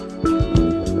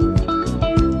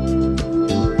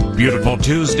Beautiful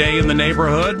Tuesday in the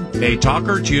neighborhood. A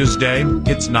Talker Tuesday.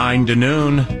 It's 9 to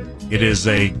noon. It is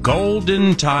a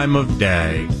golden time of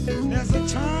day. There's a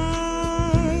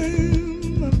time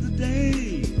of the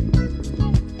day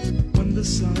when the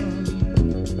sun's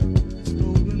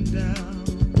going down.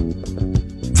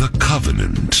 The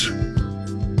Covenant.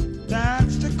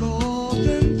 That's the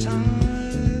golden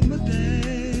time of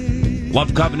day.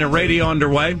 Love Covenant Radio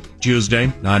underway. Tuesday,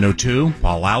 9:02.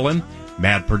 Paul Allen,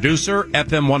 Mad Producer,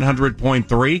 FM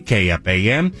 100.3,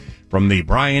 KFAN. From the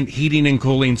Bryant Heating and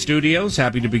Cooling Studios,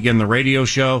 happy to begin the radio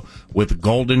show with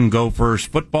Golden Gophers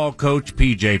football coach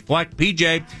PJ Fleck.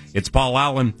 PJ, it's Paul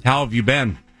Allen. How have you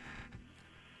been?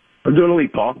 I'm doing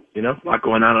elite, Paul. You know, a lot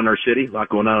going on in our city, a lot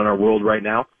going on in our world right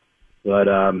now. But,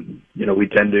 we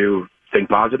tend to think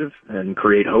positive and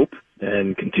create hope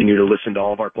and continue to listen to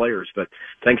all of our players. But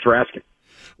thanks for asking.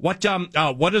 What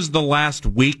has the last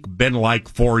week been like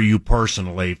for you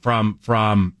personally,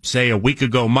 from say a week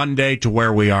ago Monday to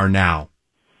where we are now?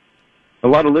 A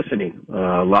lot of listening,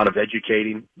 a lot of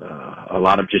educating, a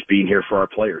lot of just being here for our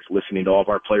players, listening to all of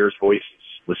our players' voices,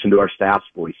 listen to our staff's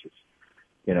voices.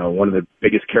 You know, one of the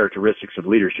biggest characteristics of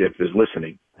leadership is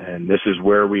listening, and this is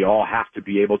where we all have to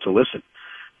be able to listen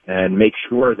and make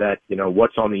sure that, you know,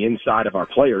 what's on the inside of our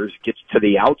players gets to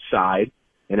the outside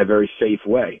in a very safe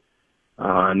way.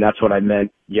 And that's what I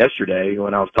meant yesterday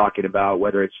when I was talking about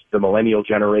whether it's the millennial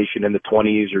generation in the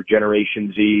 20s or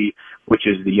Generation Z, which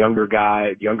is the younger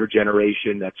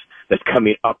generation that's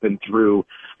coming up and through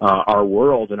our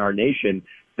world and our nation,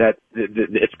 that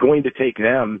it's going to take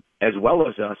them as well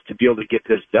as us to be able to get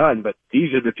this done. But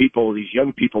these are the people, these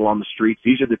young people on the streets,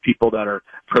 these are the people that are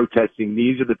protesting,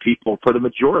 these are the people, for the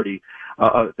majority,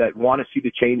 that want to see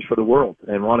the change for the world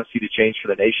and want to see the change for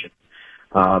the nation.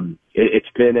 It's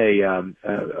been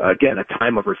again, a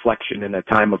time of reflection and a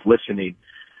time of listening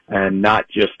and not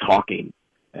just talking.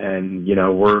 And, you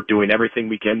know, we're doing everything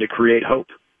we can to create hope.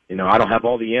 You know, I don't have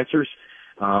all the answers,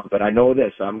 but I know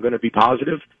this. I'm going to be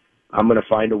positive. I'm going to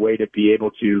find a way to be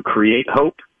able to create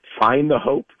hope, find the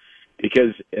hope,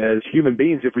 because as human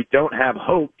beings, if we don't have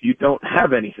hope, you don't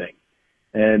have anything.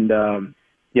 And,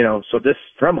 so this,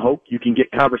 from hope, you can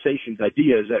get conversations,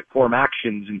 ideas that form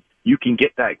actions, and you can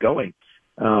get that going.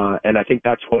 And I think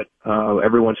that's what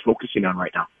everyone's focusing on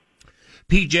right now.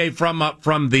 PJ,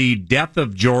 from the death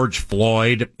of George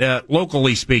Floyd,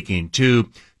 locally speaking, to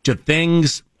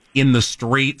things in the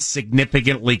streets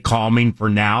significantly calming for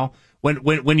now,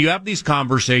 when you have these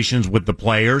conversations with the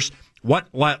players,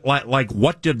 what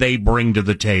do they bring to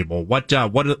the table? What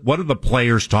do the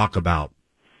players talk about?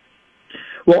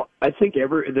 Well, I think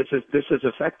this has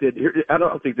affected. I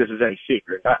don't think this is any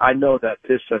secret. I know that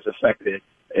this has affected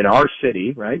in our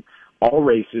city, right? All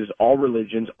races, all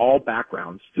religions, all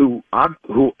backgrounds. Who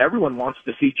everyone wants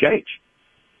to see change.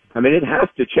 I mean, it has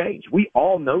to change. We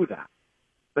all know that,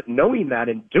 but knowing that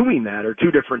and doing that are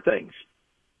two different things,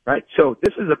 right? So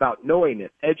this is about knowing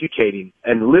it, educating,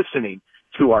 and listening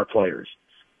to our players.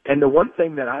 And the one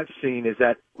thing that I've seen is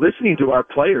that listening to our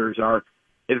players are.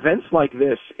 Events like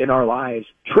this in our lives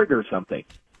trigger something.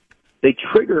 The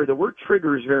word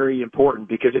trigger is very important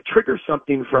because it triggers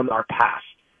something from our past.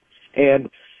 And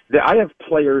I have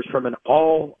players from a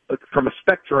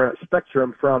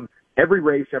spectrum from every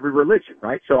race, every religion,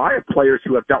 right? So I have players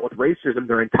who have dealt with racism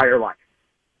their entire life.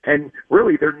 And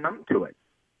really they're numb to it.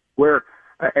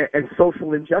 And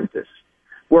social injustice.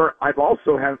 Where I've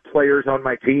also have players on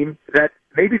my team that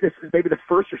maybe this is the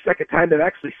first or second time they've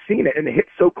actually seen it, and it hits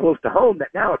so close to home that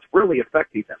now it's really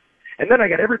affecting them. And then I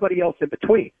got everybody else in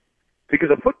between, because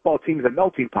a football team is a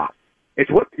melting pot.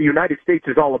 It's what the United States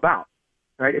is all about,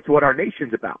 right? It's what our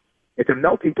nation's about. It's a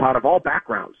melting pot of all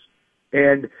backgrounds.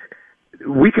 And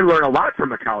we can learn a lot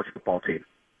from a college football team.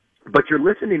 But you're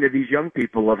listening to these young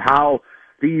people of how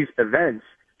these events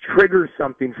trigger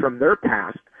something from their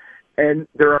past, and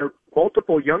there are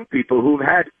multiple young people who've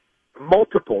had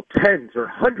multiple tens or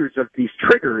hundreds of these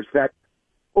triggers that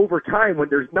over time, when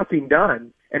there's nothing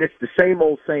done and it's the same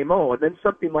old, and then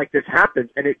something like this happens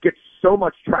and it gets so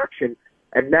much traction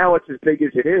and now it's as big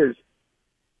as it is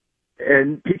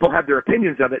and people have their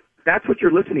opinions of it, that's what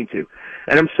you're listening to.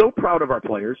 And I'm so proud of our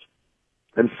players.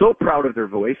 I'm so proud of their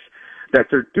voice that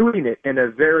they're doing it in a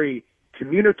very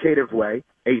communicative way,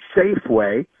 a safe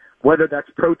way, whether that's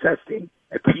protesting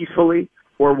peacefully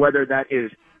or whether that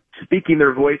is speaking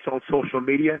their voice on social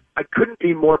media. I couldn't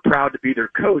be more proud to be their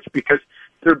coach because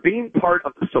they're being part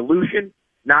of the solution,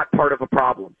 not part of a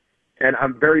problem. And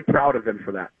I'm very proud of them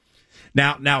for that.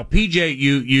 Now, PJ,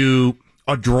 you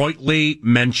adroitly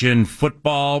mentioned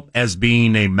football as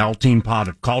being a melting pot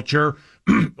of culture.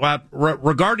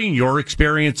 Regarding your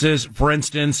experiences, for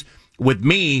instance, with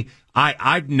me,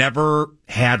 I've never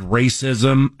had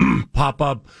racism pop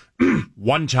up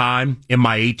one time in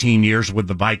my 18 years with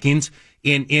the Vikings.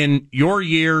 In your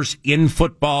years in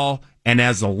football and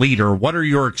as a leader, what are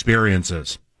your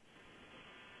experiences?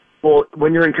 Well,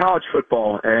 when you're in college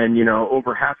football and,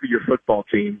 over half of your football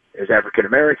team is African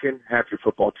American, half your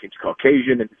football team's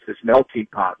Caucasian, and it's this melting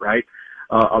pot, right,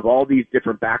 of all these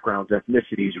different backgrounds,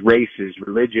 ethnicities, races,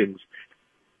 religions,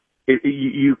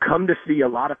 you come to see a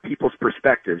lot of people's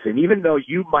perspectives. And even though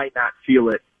you might not feel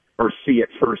it or see it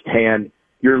firsthand,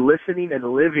 you're listening and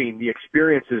living the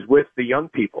experiences with the young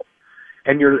people.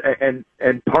 And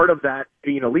part of that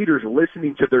being a leader is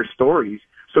listening to their stories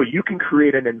so you can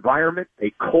create an environment,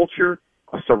 a culture,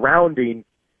 a surrounding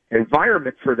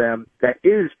environment for them that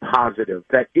is positive,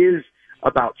 that is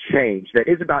about change, that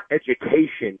is about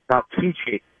education, about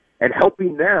teaching, and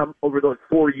helping them over those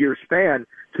 4-year span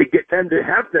to get them to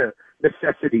have the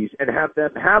necessities and have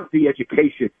them have the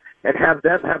education and have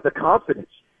them have the confidence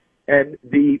and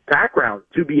the background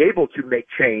to be able to make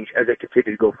change as they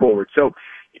continue to go forward. So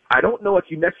I don't know if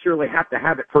you necessarily have to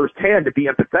have it firsthand to be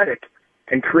empathetic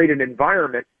and create an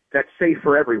environment that's safe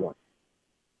for everyone.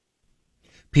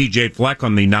 PJ Fleck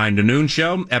on the 9 to noon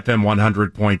show, FM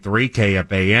 100.3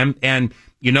 KFAN. And,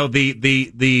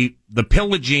 the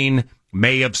pillaging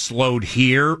may have slowed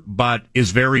here, but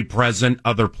is very present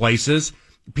other places.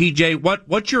 PJ,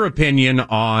 what's your opinion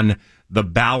on the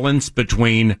balance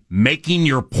between making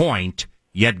your point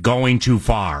yet going too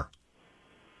far?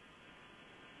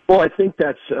 Well, I think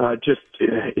that's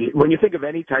when you think of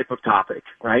any type of topic,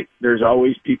 right? There's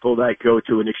always people that go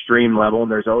to an extreme level, and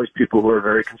there's always people who are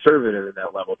very conservative at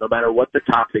that level, no matter what the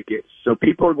topic is. So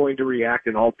people are going to react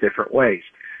in all different ways.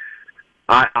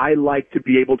 I like to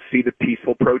be able to see the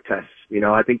peaceful protests.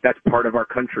 I think that's part of our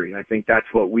country. I think that's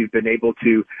what we've been able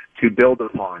to build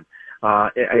upon.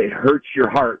 It hurts your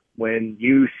heart when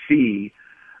you see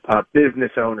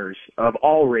business owners of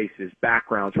all races,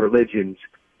 backgrounds, religions,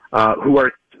 who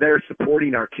are there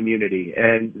supporting our community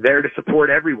and there to support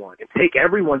everyone and take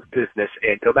everyone's business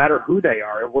in, no matter who they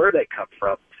are and where they come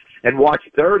from, and watch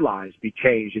their lives be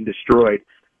changed and destroyed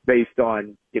based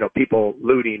on, people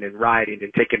looting and rioting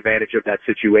and taking advantage of that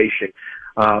situation.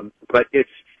 But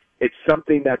it's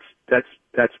something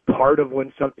that's part of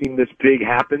when something this big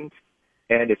happens,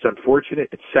 and it's unfortunate,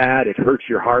 it's sad, it hurts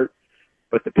your heart.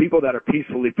 But the people that are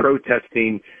peacefully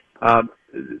protesting,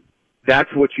 that's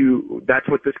what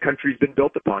this country's been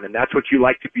built upon, and that's what you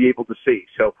like to be able to see.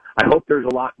 So I hope there's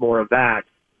a lot more of that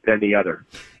than the other.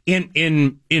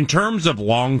 In terms of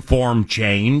long form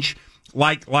change,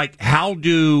 like how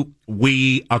do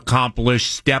we accomplish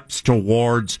steps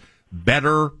towards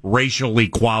better racial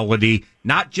equality,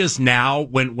 not just now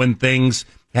when things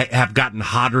have gotten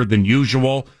hotter than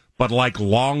usual, but like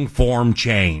long form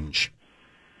change?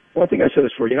 Well, I think I said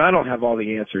this before. I don't have all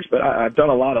the answers, but I've done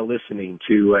a lot of listening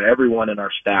to everyone in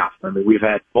our staff. I mean, we've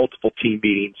had multiple team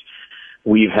meetings.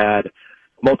 We've had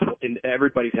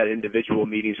everybody's had individual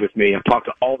meetings with me. I've talked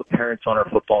to all the parents on our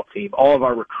football team, all of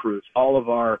our recruits, all of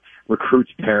our recruits'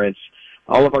 parents,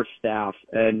 all of our staff,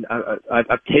 and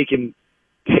I've taken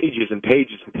pages and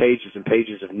pages and pages and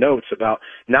pages of notes about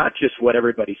not just what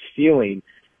everybody's feeling,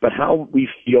 but how we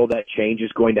feel that change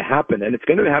is going to happen. And it's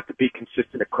going to have to be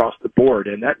consistent across the board.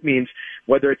 And that means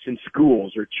whether it's in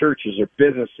schools or churches or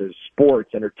businesses,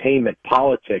 sports, entertainment,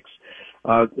 politics,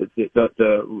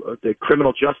 the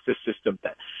criminal justice system,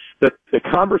 the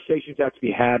conversations have to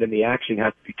be had and the action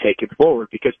has to be taken forward.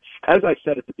 Because as I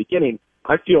said at the beginning,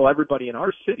 I feel everybody in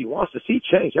our city wants to see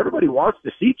change. Everybody wants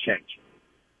to see change,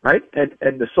 right?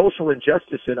 And the social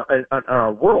injustice in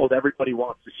our world, everybody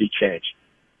wants to see change.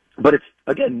 But it's,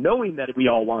 again, knowing that we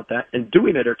all want that and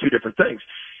doing it are two different things.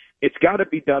 It's got to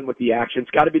be done with the action.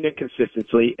 It's got to be done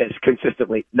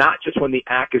consistently, not just when the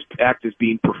act is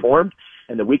being performed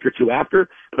and the week or two after,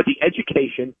 but the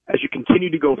education as you continue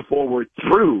to go forward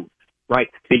through, right,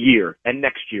 the year and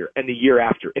next year and the year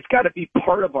after. It's got to be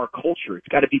part of our culture. It's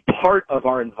got to be part of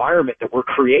our environment that we're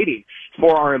creating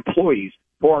for our employees,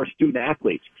 for our student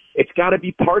athletes. It's got to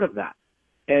be part of that.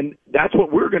 And that's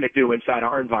what we're going to do inside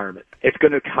our environment. It's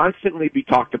going to constantly be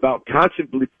talked about,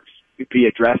 constantly be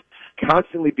addressed,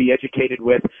 constantly be educated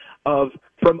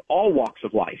from all walks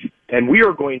of life. And we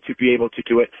are going to be able to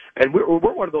do it. And we're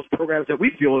one of those programs that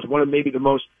we feel is one of the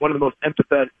most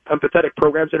empathetic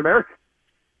programs in America,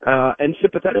 and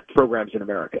sympathetic programs in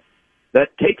America that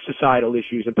take societal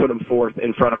issues and put them forth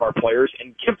in front of our players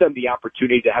and give them the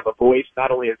opportunity to have a voice, not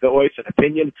only a voice, an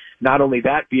opinion, not only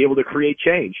that, be able to create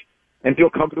change and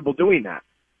feel comfortable doing that,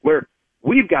 where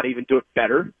we've got to even do it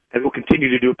better, and we'll continue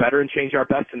to do it better and change our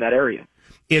best in that area.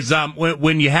 Is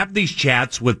when you have these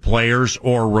chats with players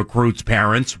or recruits'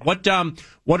 parents, what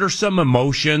are some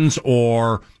emotions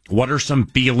or what are some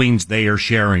feelings they are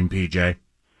sharing, PJ?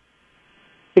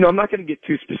 I'm not going to get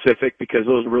too specific because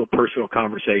those are real personal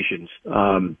conversations.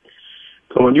 So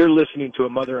when you're listening to a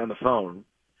mother on the phone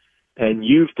and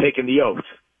you've taken the oath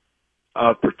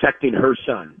of protecting her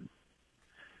son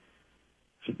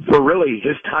for really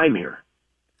his time here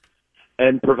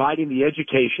and providing the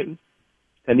education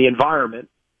and the environment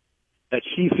that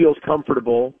she feels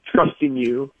comfortable trusting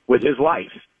you with his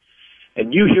life,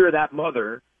 and you hear that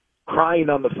mother crying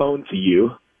on the phone to you,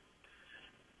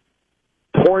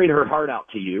 pouring her heart out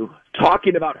to you,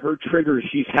 talking about her triggers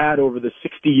she's had over the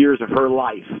 60 years of her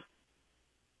life,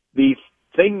 the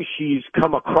things she's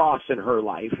come across in her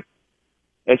life,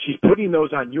 and she's putting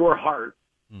those on your heart,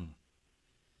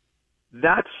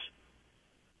 that's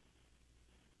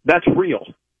real.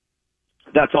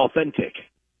 That's authentic.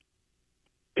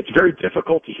 It's very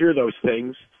difficult to hear those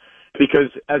things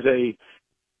because as a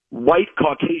white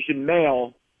Caucasian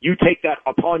male, you take that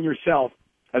upon yourself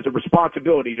as a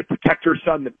responsibility to protect your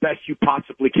son the best you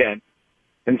possibly can.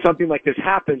 And something like this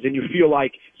happens and you feel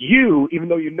like you, even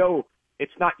though you know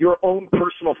it's not your own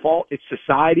personal fault, it's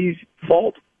society's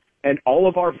fault and all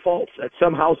of our faults at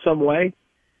somehow, some way,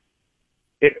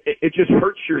 it just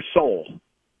hurts your soul.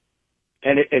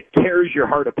 And it tears your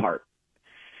heart apart.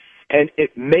 And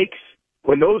it makes,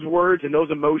 when those words and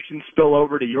those emotions spill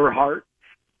over to your heart,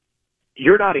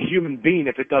 you're not a human being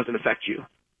if it doesn't affect you.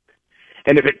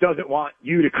 And if it doesn't want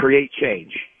you to create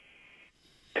change.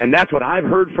 And that's what I've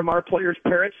heard from our players'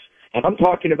 parents. And I'm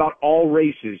talking about all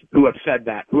races who have said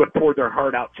that, who have poured their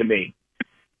heart out to me.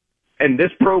 And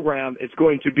this program is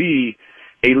going to be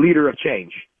a leader of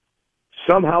change.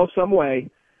 Somehow, some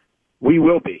way, we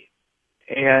will be.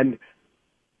 And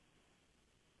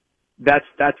that's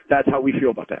how we feel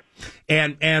about that.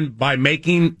 And by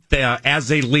making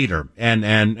as a leader and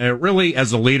really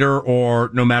as a leader or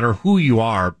no matter who you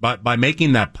are, but by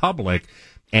making that public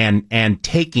and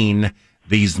taking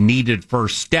these needed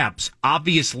first steps,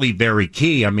 obviously very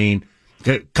key. I mean,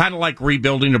 kind of like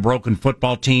rebuilding a broken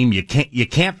football team. You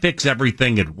can't fix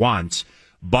everything at once,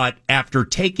 but after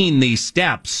taking these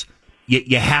steps,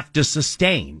 you have to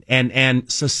sustain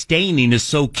and sustaining is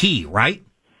so key, right?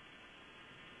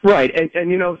 Right, and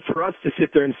for us to sit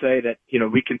there and say that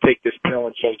we can take this pill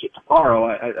and change it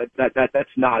tomorrow, that's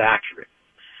not accurate.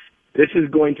 This is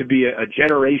going to be a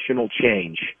generational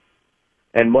change,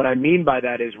 and what I mean by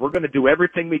that is we're going to do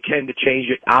everything we can to change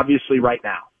it, obviously right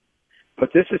now. But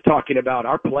this is talking about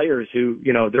our players who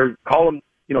they're call them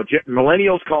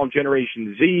millennials, call them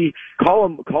Generation Z, call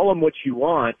them what you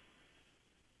want.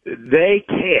 They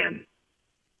can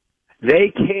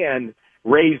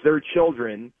raise their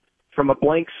children from a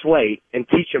blank slate and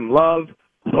teach them love,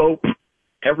 hope.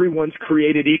 Everyone's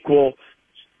created equal.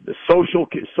 The social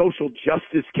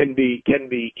justice can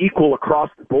be equal across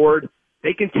the board.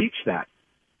 They can teach that.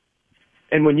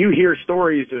 And when you hear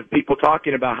stories of people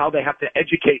talking about how they have to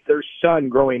educate their son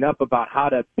growing up about how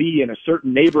to be in a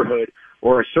certain neighborhood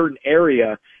or a certain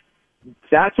area,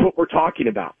 that's what we're talking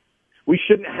about. We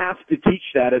shouldn't have to teach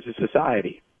that as a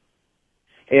society.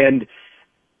 And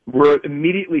we're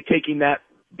immediately taking that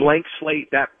blank slate,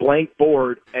 that blank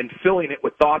board, and filling it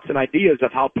with thoughts and ideas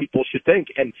of how people should think.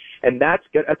 And that's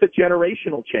a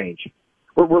generational change.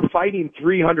 We're fighting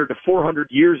 300 to 400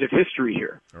 years of history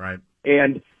here. Right.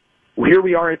 And here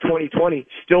we are in 2020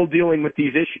 still dealing with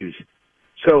these issues.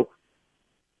 So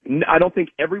I don't think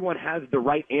everyone has the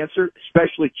right answer,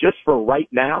 especially just for right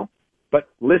now, but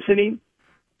listening,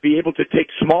 be able to take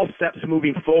small steps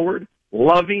moving forward,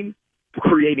 loving,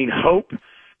 creating hope,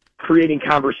 creating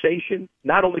conversation,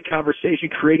 not only conversation,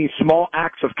 creating small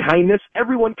acts of kindness.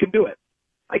 Everyone can do it.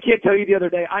 I can't tell you the other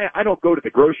day, I don't go to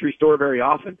the grocery store very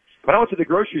often, but I went to the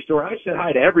grocery store. I said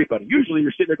hi to everybody. Usually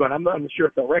you're sitting there going, I'm not sure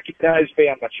if they'll recognize me.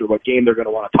 I'm not sure what game they're going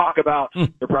to want to talk about.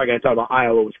 They're probably going to talk about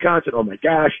Iowa, Wisconsin. Oh my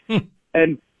gosh.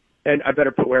 And I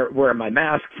better wear my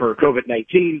mask for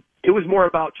COVID-19. It was more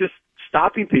about just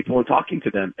stopping people and talking to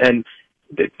them. And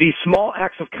these small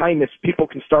acts of kindness people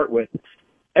can start with.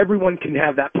 Everyone can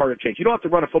have that part of change. You don't have to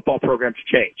run a football program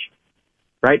to change,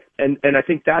 right? And I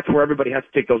think that's where everybody has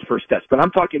to take those first steps. But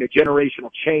I'm talking a generational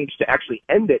change to actually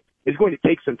end it is going to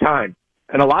take some time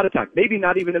and a lot of time. Maybe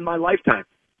not even in my lifetime.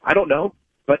 I don't know.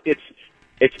 But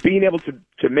it's being able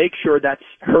to make sure that's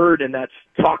heard and that's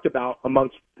talked about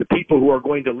amongst the people who are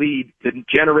going to lead the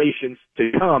generations to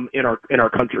come in our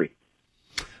country.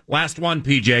 Last one,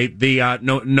 PJ. The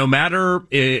no matter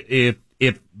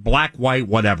if black, white,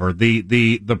 whatever,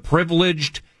 the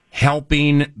privileged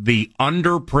helping the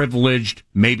underprivileged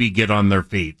maybe get on their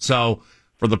feet. So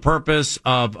for the purpose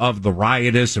of the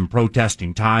riotous and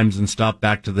protesting times and stuff,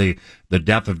 back to the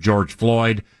death of George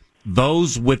Floyd,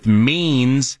 those with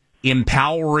means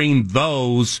empowering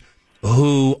those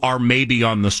who are maybe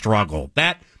on the struggle.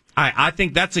 That I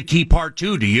think that's a key part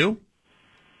too. Do you?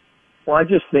 Well, I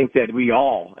just think that we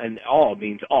all, and all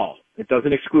means all. It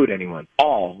doesn't exclude anyone.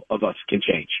 All of us can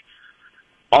change.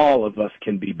 All of us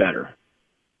can be better.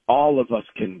 All of us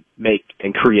can make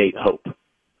and create hope.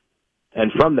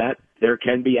 And from that, there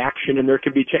can be action and there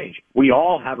can be change. We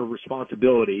all have a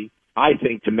responsibility, I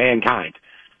think, to mankind.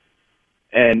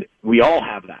 And we all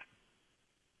have that.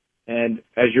 And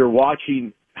as you're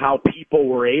watching how people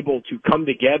were able to come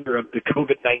together of the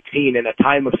COVID-19 in a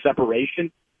time of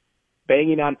separation,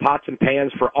 banging on pots and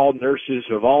pans for all nurses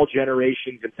of all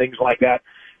generations and things like that,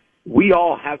 we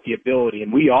all have the ability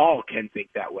and we all can think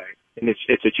that way. And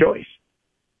it's a choice.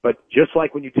 But just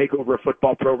like when you take over a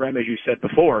football program, as you said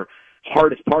before,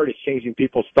 hardest part is changing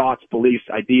people's thoughts, beliefs,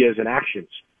 ideas, and actions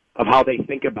of how they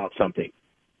think about something.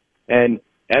 And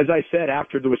as I said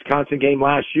after the Wisconsin game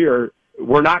last year,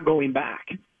 we're not going back.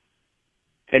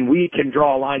 And we can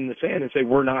draw a line in the sand and say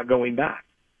we're not going back.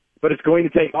 But it's going to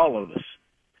take all of us.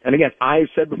 And again, I've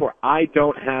said before, I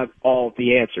don't have all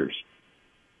the answers.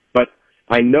 But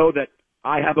I know that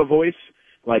I have a voice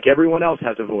like everyone else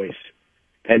has a voice.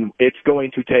 And it's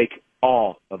going to take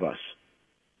all of us.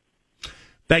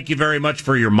 Thank you very much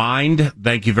for your mind.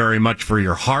 Thank you very much for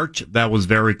your heart. That was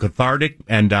very cathartic.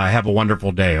 And have a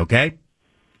wonderful day, okay?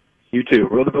 You too.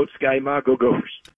 Roll the boat, Sky Ma. Go Gophers.